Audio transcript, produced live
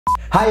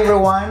Hi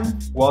everyone,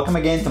 welcome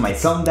again to my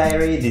song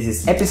diary. This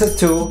is episode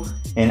 2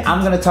 and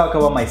I'm gonna talk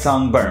about my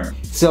song Burn.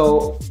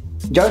 So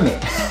join me.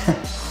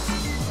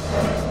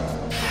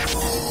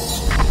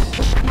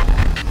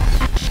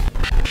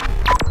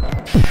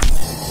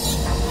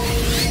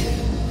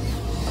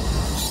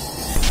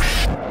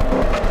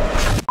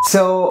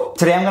 So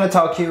today I'm gonna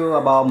talk to you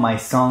about my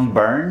song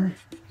Burn.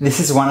 This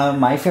is one of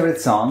my favorite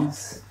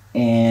songs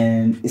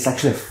and it's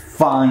actually a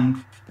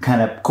fun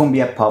kind of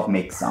cumbia pop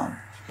mix song.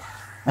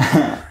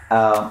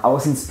 I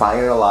was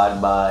inspired a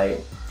lot by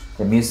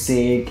the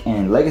music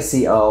and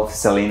legacy of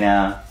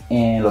Selena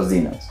and Los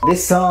Dinos.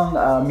 This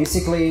song,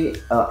 musically,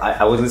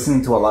 I was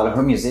listening to a lot of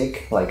her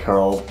music, like her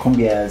old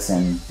cumbias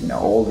and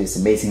all this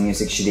amazing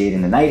music she did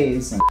in the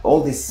 90s, and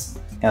all this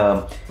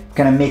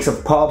kind of mix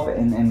of pop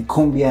and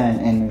cumbia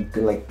and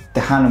like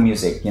Tejano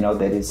music,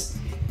 that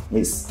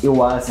it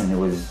was and it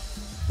was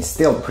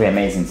still pretty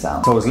amazing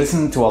sound. So I was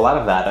listening to a lot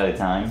of that at the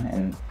time,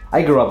 and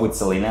I grew up with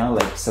Selena.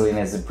 Like Selena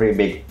is a pretty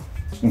big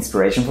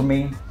inspiration for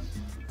me,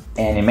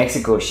 and in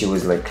Mexico she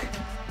was like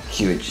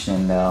huge,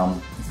 and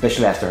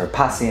especially after her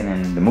passing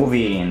and the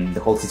movie and the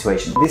whole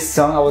situation. This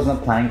song I was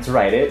not planning to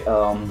write it.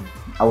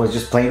 I was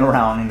just playing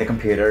around in the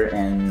computer,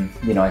 and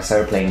I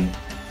started playing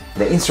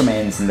the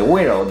instruments and the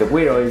güiro. The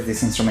güiro is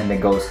this instrument that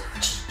goes.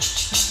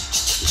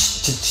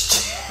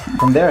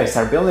 From there I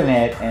started building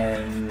it,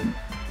 and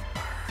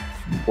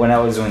when I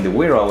was doing the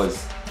güiro I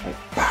was like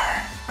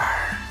burn, burn,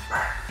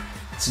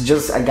 burn. So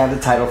just I got the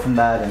title from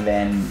that, and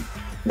then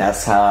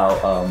that's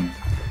how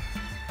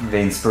the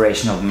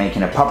inspiration of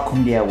making a pop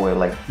cumbia with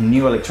like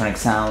new electronic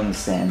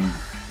sounds and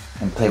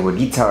play with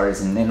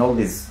guitars and all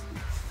this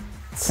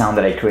sound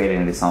that I created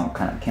in the song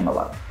kind of came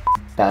about.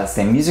 That's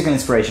the musical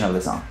inspiration of the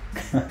song.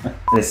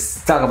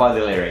 Let's talk about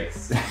the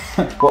lyrics.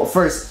 Well,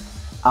 first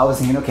I was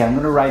thinking, okay, I'm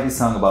gonna write this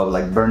song about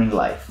like burning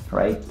life,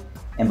 right?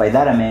 And by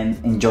that I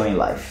meant enjoying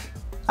life.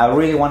 I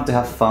really wanted to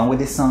have fun with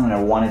this song, and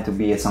I wanted to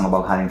be a song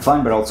about having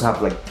fun but also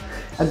have like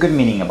a good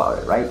meaning about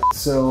it, right?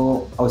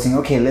 So I was thinking,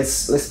 okay,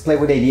 let's play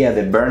with the idea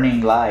that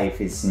burning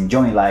life is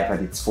enjoying life at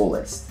its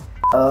fullest.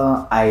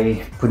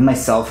 I put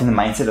myself in the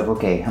mindset of,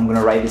 okay, I'm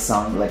gonna write this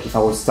song like if I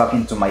was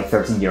talking to my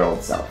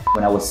 13-year-old self,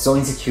 when I was so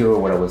insecure,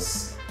 when I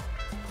was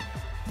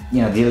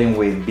dealing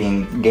with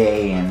being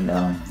gay and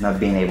not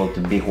being able to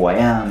be who I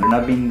am,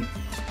 not being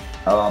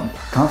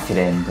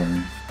confident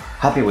and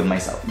happy with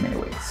myself in many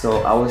ways.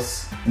 So I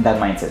was in that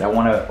mindset. I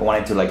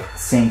wanted to like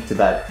sing to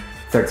that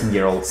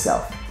 13-year-old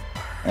self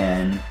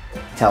and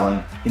tell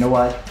him, you know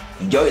what,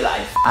 enjoy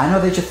life. I know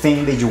that you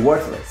think that you're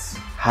worthless,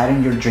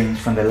 hiding your dreams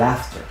from the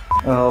laughter.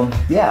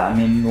 Yeah, I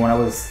mean, when I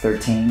was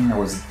 13,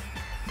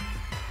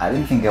 I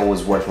didn't think I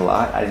was worth a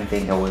lot. I didn't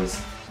think I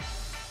was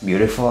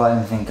beautiful. I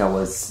didn't think I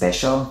was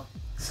special.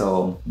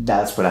 So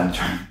that's what I'm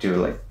trying to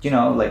do.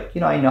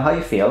 I know how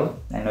you feel.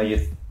 I know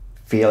you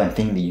feel and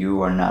think that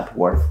you are not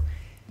worth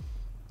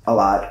a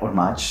lot or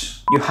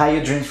much. You hide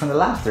your dreams from the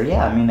laughter.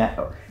 Yeah, I mean, I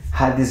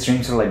had these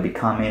dreams of like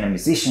becoming a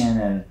musician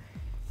and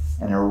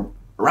a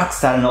rock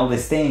star and all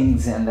these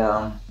things, and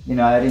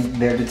I didn't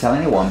dare to tell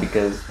anyone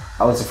because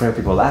I was afraid of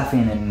people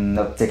laughing and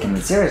not taking me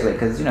seriously,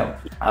 because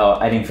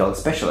I didn't feel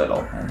special at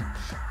all,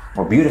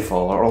 or beautiful,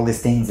 or all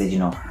these things that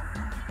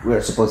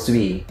we're supposed to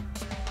be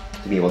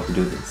able to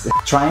do this.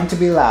 Trying to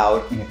be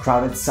loud in a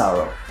crowded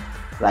sorrow.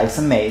 Life's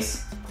a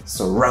maze,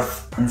 so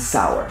rough and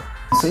sour.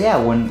 So yeah,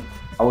 when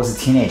I was a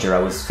teenager, I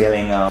was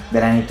feeling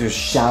that I need to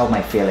shout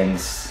my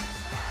feelings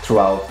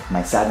throughout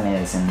my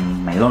sadness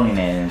and my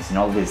loneliness and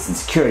all these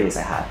insecurities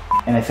I had.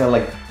 And I felt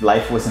like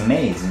life was a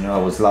maze, I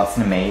was lost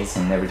in a maze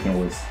and everything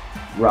was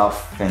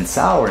rough and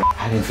sour.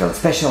 I didn't feel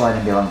special, I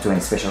didn't belong to any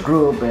special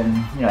group, and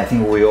I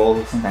think we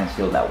all sometimes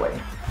feel that way.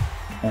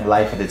 And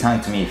life at the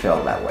time to me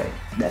felt that way,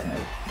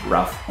 definitely.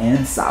 Rough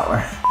and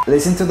sour.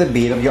 Listen to the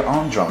beat of your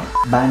own drum.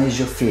 Banish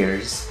your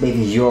fears,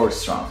 baby, you're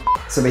strong.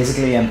 So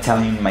basically I'm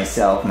telling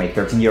myself, my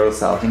 13-year-old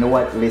self, you know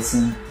what,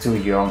 listen to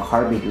your own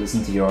heartbeat,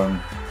 listen to your own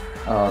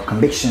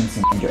convictions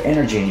and your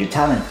energy and your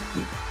talent.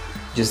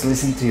 Just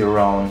listen to your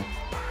own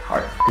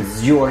heart,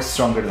 because you are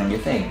stronger than you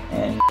think.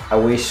 And I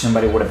wish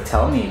somebody would have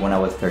told me when I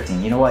was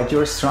 13, you know what,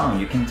 you're strong,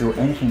 you can do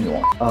anything you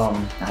want.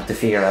 I have to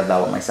figure out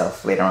that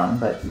myself later on,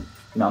 but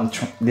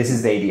this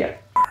is the idea.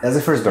 That's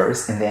the first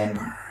verse, and then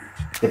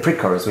the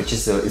pre-chorus, which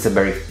is a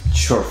very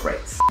short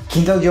phrase.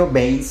 Kindle your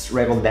veins,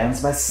 rebel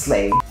dance by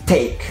slave.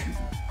 Take,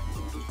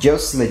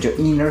 just let your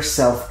inner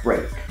self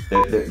break.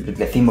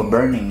 The theme of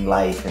burning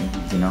life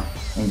and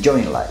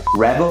enjoying life.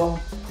 Rebel,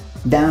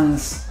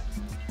 dance,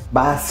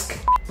 bask,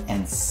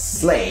 and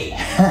slay.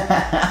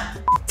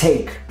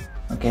 Take,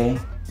 okay?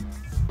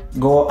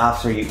 Go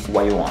after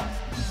what you want.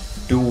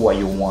 Do what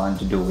you want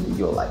to do with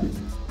your life.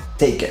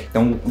 Take it.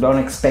 Don't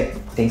expect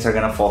things are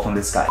gonna fall from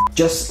the sky.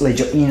 Just let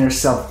your inner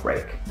self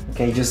break.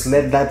 Okay, just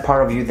let that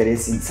part of you that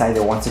is inside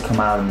that wants to come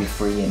out and be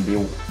free and be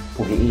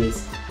who he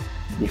is,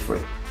 be free.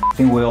 I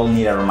think we all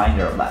need a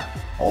reminder of that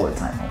all the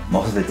time,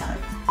 most of the time.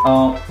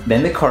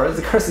 Then the chorus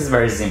is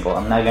very simple.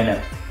 I'm not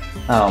gonna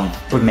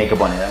put makeup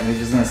on it. I'm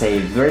just gonna say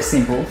very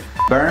simple.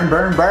 Burn,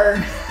 burn,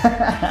 burn.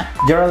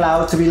 You're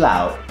allowed to be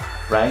loud,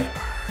 right?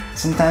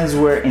 sometimes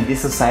we're in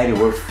this society,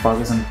 we're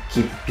focused on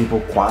keep people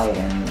quiet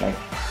and like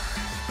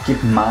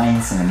keep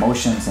minds and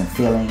emotions and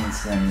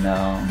feelings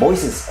and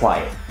voices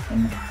quiet.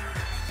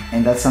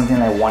 And that's something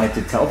I wanted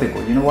to tell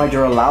people. You know what?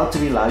 You're allowed to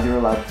be loud. You're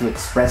allowed to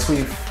express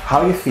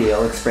how you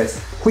feel,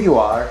 express who you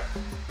are,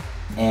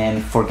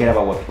 and forget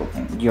about what people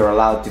think. You're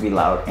allowed to be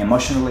loud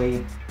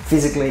emotionally,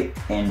 physically,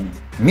 and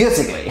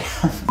musically.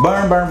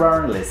 Burn, burn,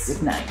 burn, let's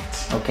ignite.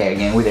 Okay,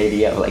 again with the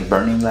idea of like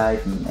burning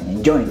life and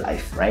enjoying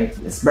life, right?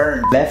 Let's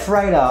burn. Left,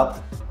 right,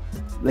 up,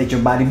 let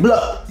your body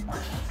blow.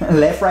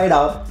 Left, right,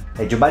 up,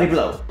 let your body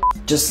blow.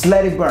 Just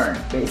let it burn,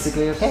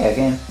 basically. Okay,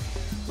 again,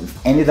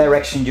 if any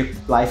direction your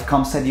life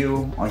comes at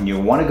you and you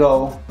want to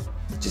go,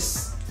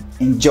 just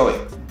enjoy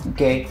it,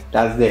 okay?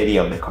 That's the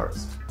idea of the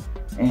chorus.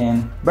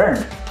 And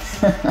burn.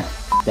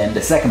 Then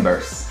the second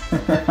verse.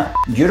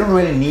 You don't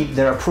really need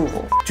their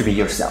approval to be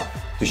yourself,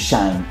 to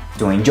shine,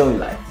 to enjoy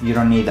life. You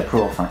don't need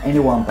approval from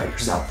anyone but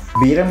yourself.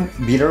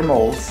 Bitter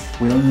molds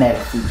will never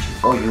feed you.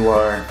 Oh, you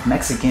are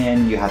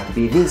Mexican, you have to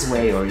be this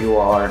way, or you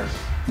are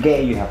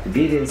gay, you have to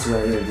be this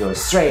way, or you're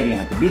straight, you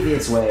have to be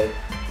this way.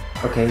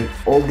 Okay,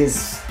 all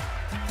these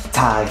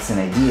tags and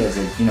ideas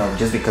that, you know,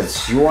 just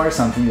because you are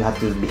something, you have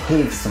to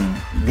behave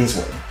this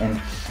way.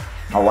 And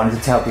I wanted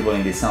to tell people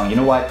in this song, you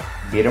know what?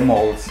 Bitter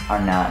molds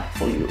are not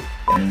for you.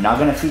 They're not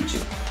gonna feed you,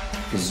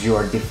 because you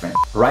are different.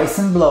 Rise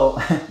and blow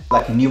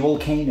like a new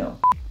volcano.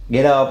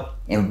 Get up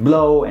and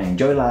blow and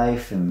enjoy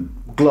life and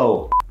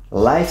glow.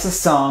 Life's a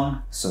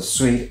song, so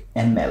sweet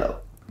and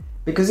mellow.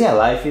 Because yeah,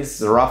 life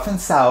is rough and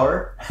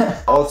sour.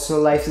 Also,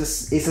 life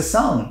is a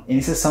song. And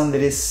it's a song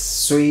that is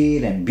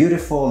sweet and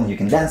beautiful, and you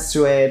can dance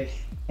to it,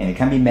 and it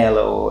can be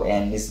mellow,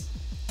 and it's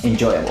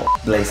enjoyable.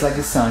 Blaze like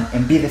the sun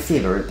and be the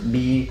fever.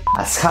 Be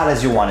as hot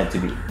as you want it to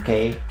be,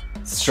 okay?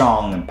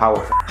 Strong and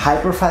powerful.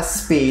 Hyper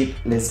fast speed,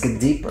 let's get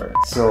deeper.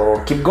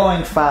 So keep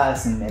going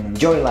fast and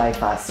enjoy life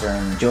faster,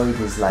 and enjoy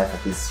this life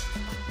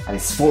at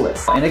its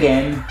fullest. And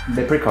again,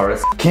 the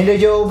pre-chorus. Kindle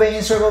your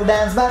veins, circle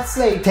dance, but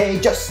slate, hey,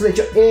 just let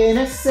your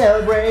inner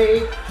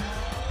celebrate.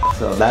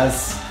 So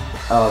that's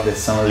the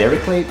song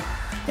lyrically,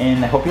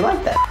 and I hope you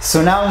like that.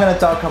 So now I'm gonna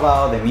talk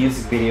about the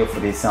music video for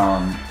this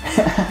song.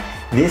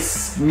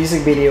 This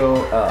music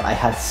video, I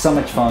had so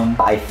much fun.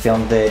 I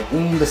filmed it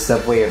in the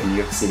subway of New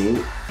York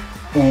City,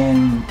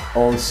 and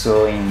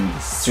also in the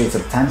streets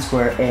of Times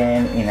Square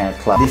and in a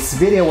club. This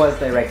video was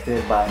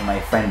directed by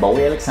my friend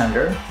Bowie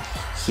Alexander.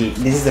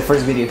 This is the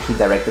first video he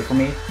directed for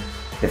me,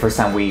 the first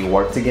time we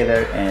worked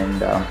together,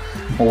 and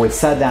when we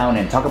sat down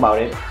and talked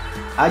about it,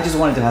 I just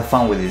wanted to have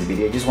fun with this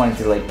video. I just wanted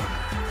to like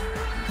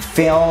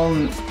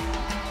film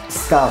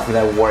stuff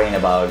without worrying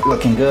about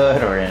looking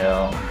good or, you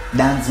know,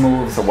 dance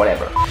moves or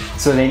whatever.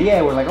 So the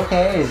idea was like,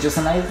 okay, it's just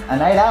a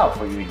night out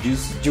for you.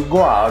 You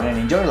go out and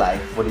enjoy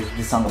life. What is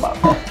this song about?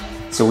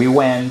 So we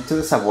went to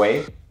the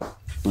subway,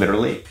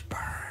 literally,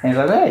 and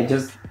like, hey,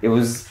 it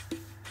was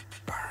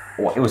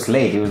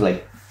late. It was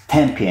like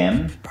 10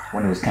 p.m.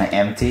 when it was kind of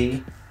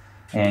empty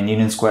in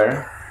Union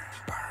Square,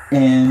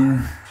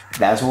 and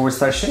that's where we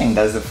started shooting.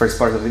 That's the first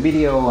part of the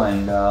video,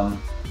 and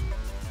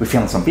we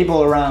filmed some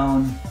people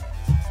around,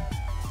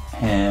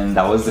 and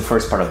that was the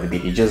first part of the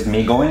video. Just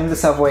me going in the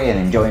subway and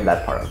enjoying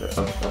that part of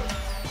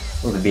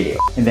the video.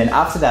 And then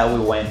after that,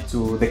 we went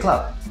to the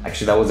club.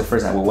 Actually, that was the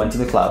first time we went to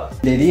the club.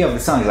 The idea of the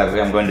song is like,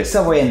 okay, I'm going to the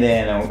subway, and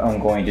then I'm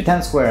going to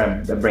Times Square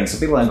and bring some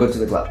people and go to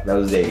the club. That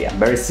was the idea.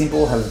 Very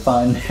simple, having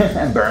fun,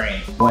 and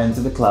burning. Went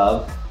to the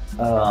club.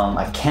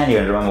 I can't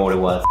even remember what it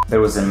was.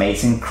 There was an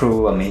amazing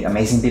crew,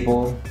 amazing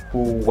people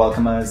who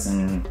welcomed us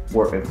and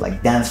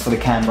like danced for the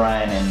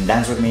camera and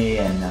danced with me,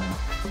 and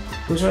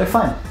it was really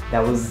fun.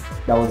 That was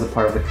a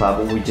part of the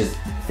club. We just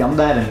filmed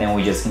that, and then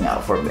we just hang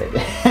out for a bit.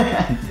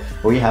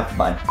 We have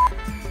fun.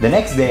 The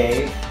next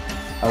day,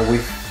 we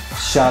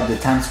shot the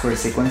Times Square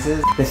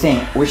sequences. The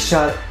thing, we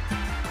shot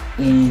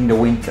in the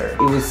winter.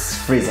 It was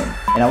freezing,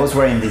 and I was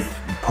wearing this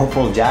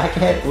purple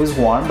jacket. It was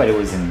warm, but it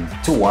wasn't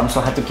too warm,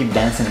 so I had to keep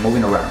dancing and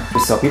moving around.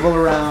 We saw people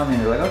around,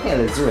 and we're like, okay,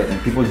 let's do it.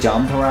 And people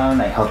jumped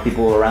around. I helped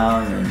people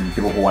around, and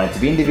people who wanted to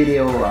be in the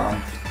video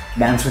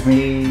danced with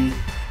me.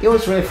 It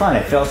was really fun.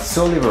 I felt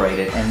so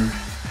liberated, and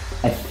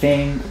I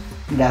think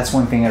that's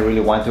one thing I really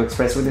want to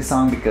express with this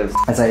song, because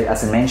as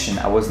I mentioned,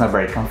 I was not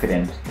very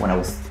confident when I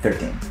was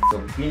 13.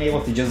 So being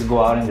able to just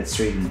go out in the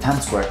street in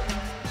Times Square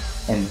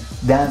and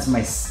dance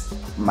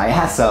my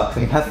ass off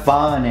and have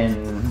fun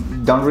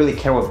and don't really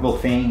care what people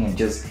think and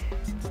just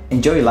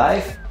enjoy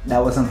life, that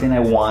was something I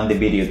want the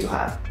video to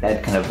have.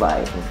 That kind of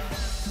vibe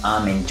of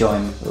I'm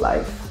enjoying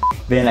life.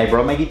 Then I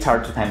brought my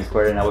guitar to Times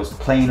Square and I was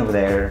playing over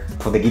there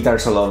for the guitar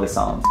solo of the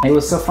song. It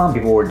was so fun.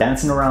 People were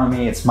dancing around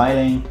me and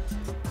smiling.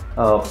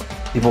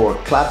 People were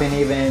clapping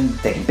even,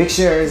 taking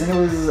pictures, and it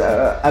was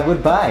a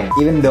good vibe.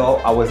 Even though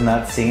I was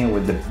not singing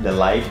with the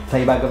live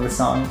playback of the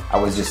song, I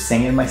was just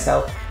singing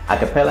myself, a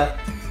cappella.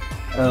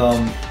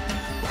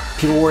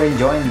 People were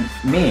enjoying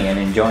me and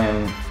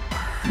enjoying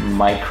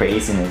my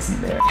craziness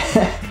in there.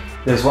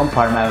 There's one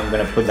part, I'm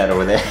gonna put that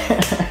over there.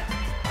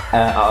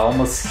 I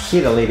almost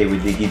hit a lady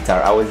with the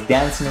guitar. I was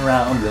dancing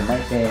around with my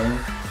thing,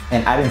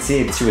 and I didn't see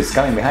it. She was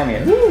coming behind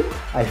me. Woo!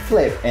 I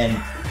flipped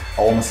and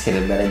almost hit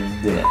it, but I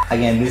didn't.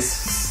 Again,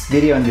 this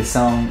video and this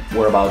song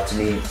were about to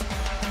be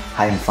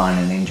having fun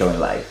and enjoying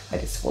life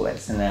at its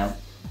fullest. And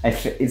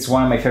it's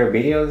one of my favorite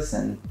videos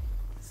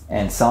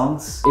and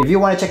songs. If you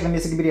want to check the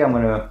music video, I'm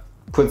gonna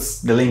put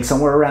the link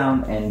somewhere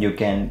around and you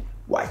can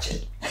watch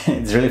it.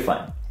 It's really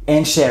fun.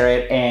 And share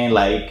it and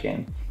like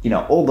and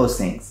all those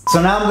things.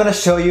 So now I'm gonna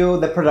show you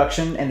the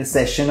production and the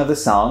session of the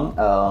song,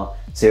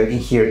 so you can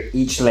hear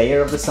each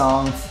layer of the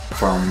song,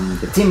 from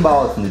the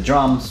timbal, from the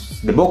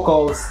drums, the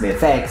vocals, the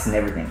effects, and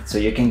everything. So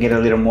you can get a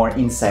little more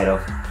insight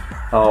of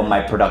my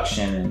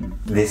production and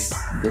this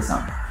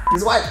song.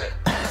 Just watch it.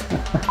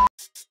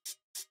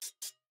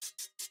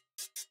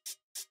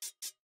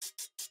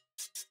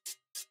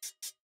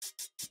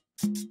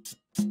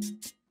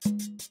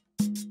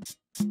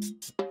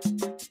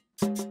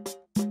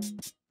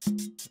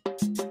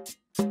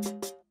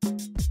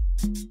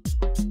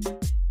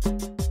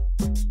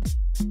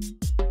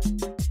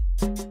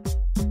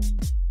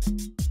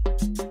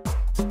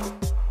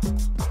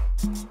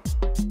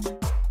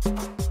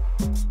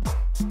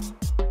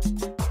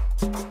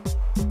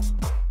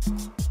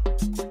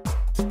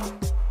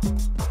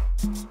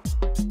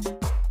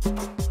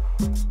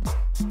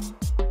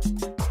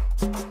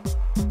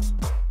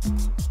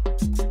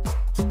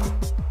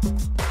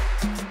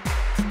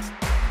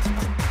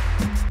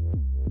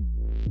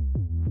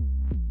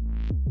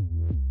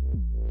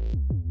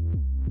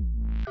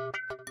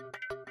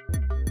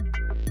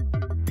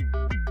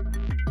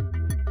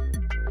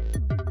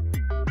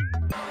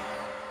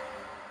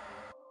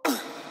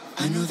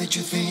 I know that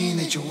you think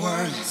that you're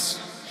worthless,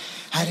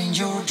 hiding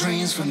your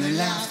dreams from the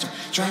laughter,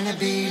 trying to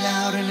be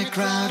loud in a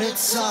crowded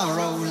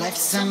sorrow.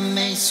 Life's a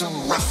maze so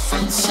rough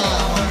and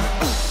sour.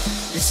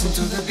 Listen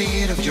to the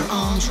beat of your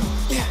own drum.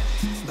 Yeah.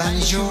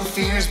 Banish your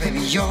fears, baby,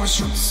 you're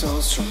strong,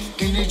 so strong.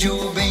 Kindle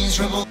your veins,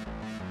 rebel.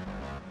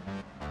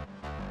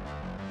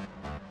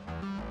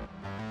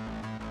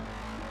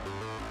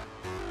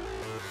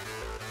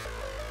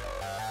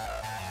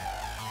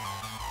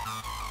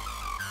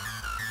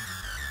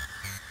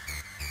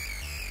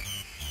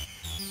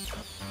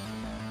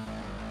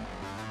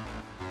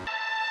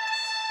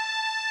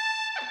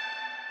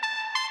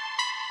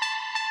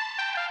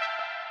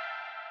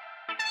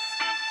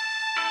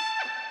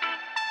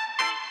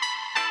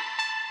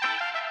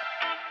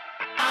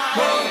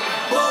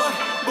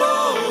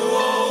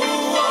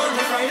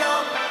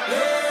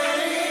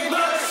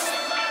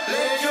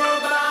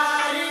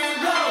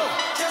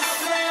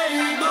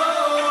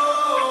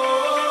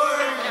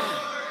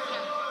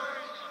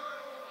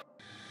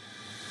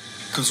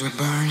 Cause we're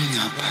burning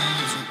up.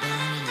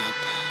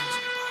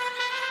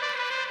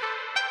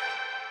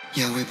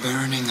 Yeah, we're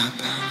burning up.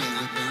 Yeah,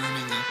 we're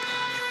burning up.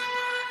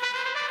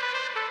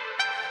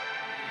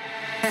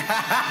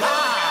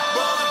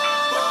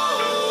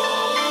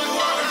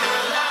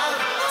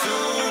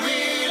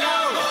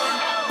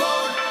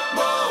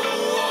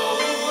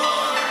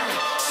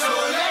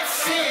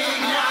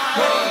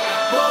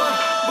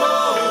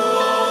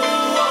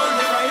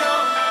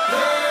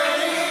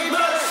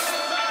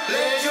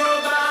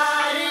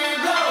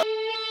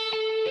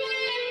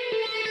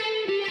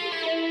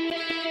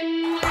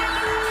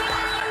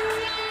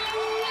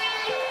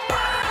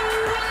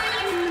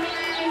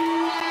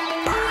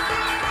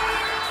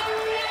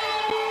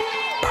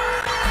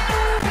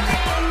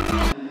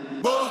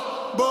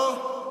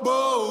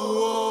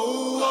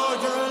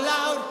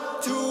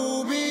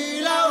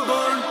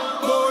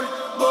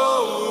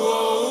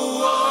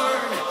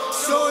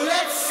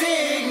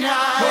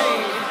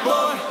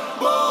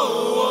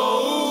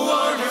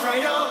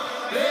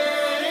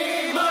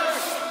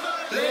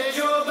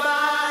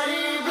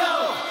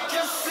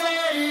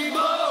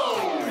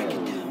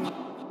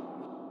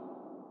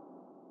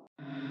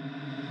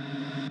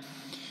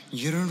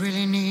 You don't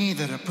really need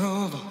that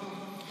approval.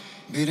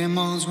 Beating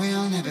moms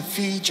will never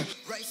feature.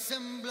 Rise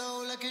and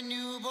blow like a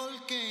new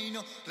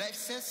volcano.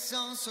 Life's a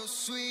song so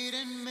sweet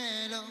and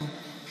mellow.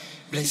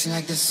 Blazing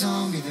like the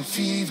sun with a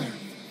fever.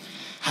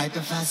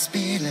 Hyper fast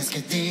speed, let's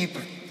get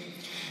deeper.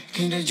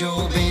 Kindle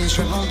your veins,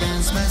 rebel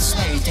dance, let's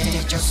late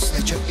it. Just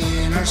let your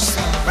inner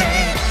self break.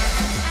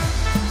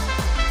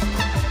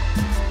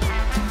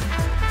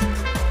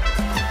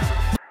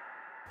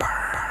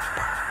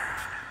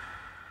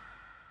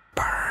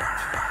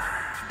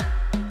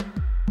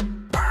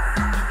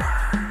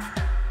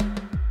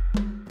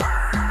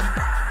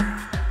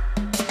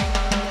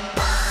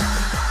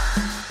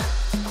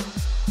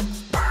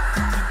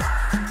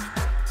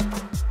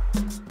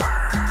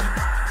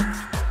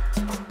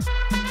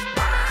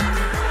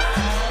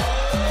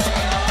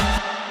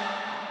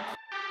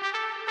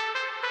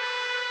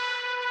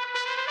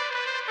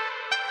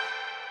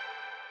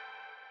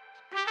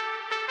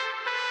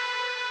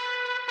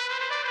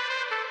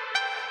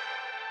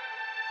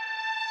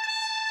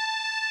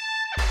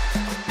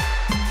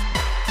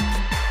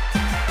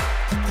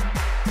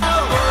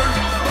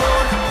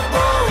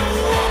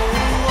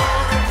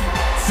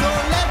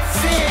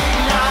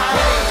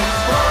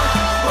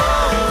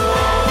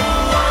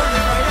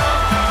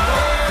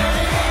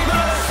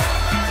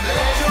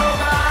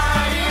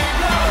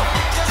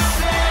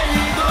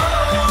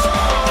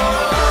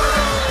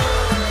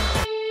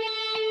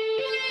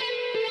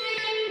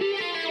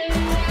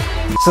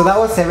 So that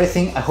was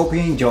everything. I hope you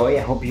enjoy.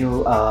 I hope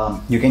you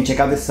you can check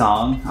out the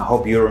song. I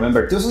hope you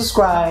remember to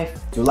subscribe,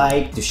 to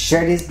like, to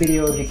share this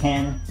video if you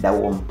can. That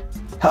will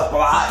help a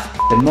lot.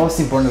 But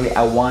most importantly,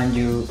 I want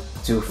you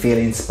to feel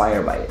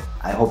inspired by it.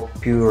 I hope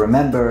you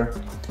remember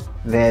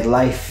that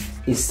life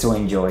is to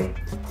enjoy.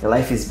 Your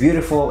life is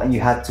beautiful and you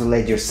have to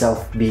let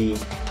yourself be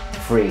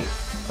free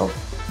of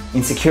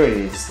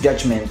insecurities,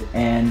 judgment,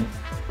 and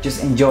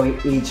just enjoy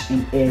each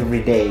and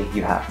every day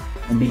you have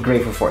and be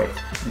grateful for it,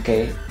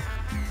 okay?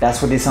 That's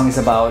what this song is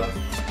about,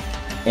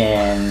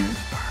 and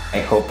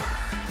I hope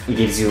it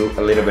gives you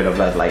a little bit of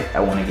that light I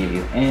want to give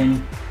you,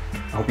 and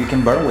I hope you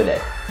can burn with it.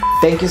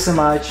 Thank you so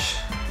much.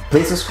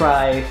 Please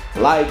subscribe,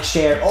 like,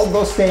 share, all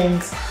those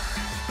things.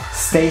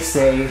 Stay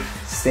safe,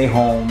 stay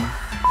home,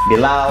 be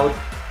loud,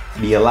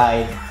 be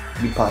alive,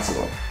 be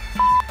possible.